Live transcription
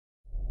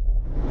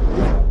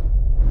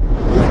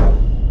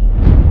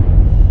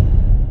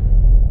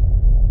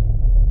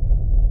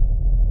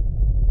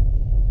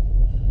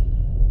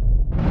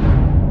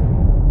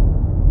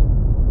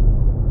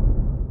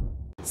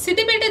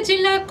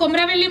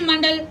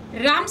మండల్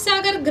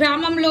రామ్సాగర్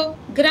గ్రామంలో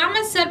గ్రామ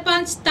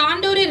సర్పంచ్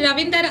తాండూరి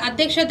రవీందర్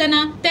అధ్యక్షతన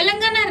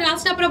తెలంగాణ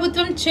రాష్ట్ర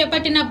ప్రభుత్వం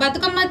చేపట్టిన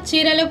బతుకమ్మ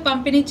చీరలు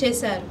పంపిణీ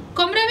చేశారు.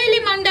 కొమ్రవేలి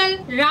మండల్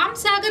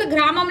రామ్సాగర్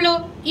గ్రామంలో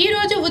ఈ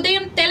రోజు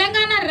ఉదయం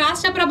తెలంగాణ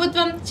రాష్ట్ర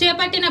ప్రభుత్వం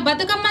చేపట్టిన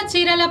బతుకమ్మ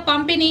చీరల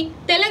పంపిణీ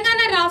తెలంగాణ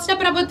రాష్ట్ర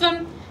ప్రభుత్వం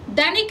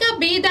ధనిక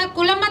బీద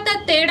కులమత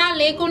తేడా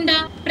లేకుండా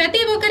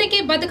ప్రతి ఒక్కరికి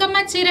బతుకమ్మ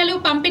చీరలు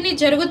పంపిణీ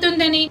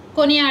జరుగుతుందని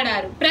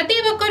కొనియాడారు. ప్రతి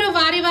ఒక్కరూ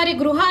వారి వారి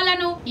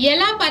గృహాలను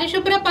ఎలా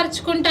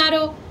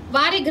పరిశుభ్రపరచుకుంటారో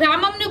వారి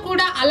గ్రామంను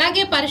కూడా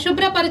అలాగే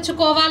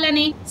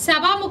పరిశుభ్రపరచుకోవాలని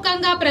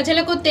సభాముఖంగా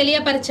ప్రజలకు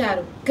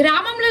తెలియపరిచారు.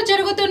 గ్రామంలో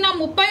జరుగుతున్న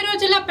 30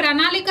 రోజుల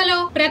ప్రణాళికలో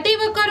ప్రతి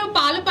ఒక్కరూ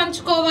పాలు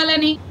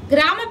పంచుకోవాలని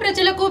గ్రామ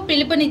ప్రజలకు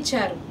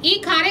పిలుపునిచ్చారు. ఈ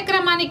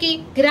కార్యక్రమానికి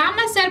గ్రామ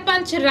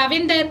సర్పంచ్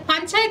రవీందర్,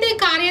 పంచాయతీ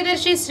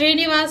కార్యదర్శి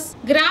శ్రీనివాస్,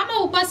 గ్రామ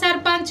ఉప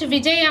సర్పంచ్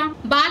విజయ,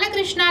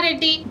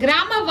 బాలకృష్ణారెడ్డి,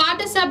 గ్రామ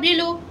వార్డు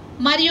సభ్యులు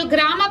మరియు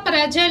గ్రామ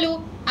ప్రజలు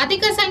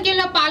అధిక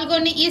సంఖ్యలో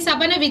పాల్గొని ఈ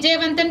సభను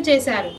విజయవంతం చేశారు.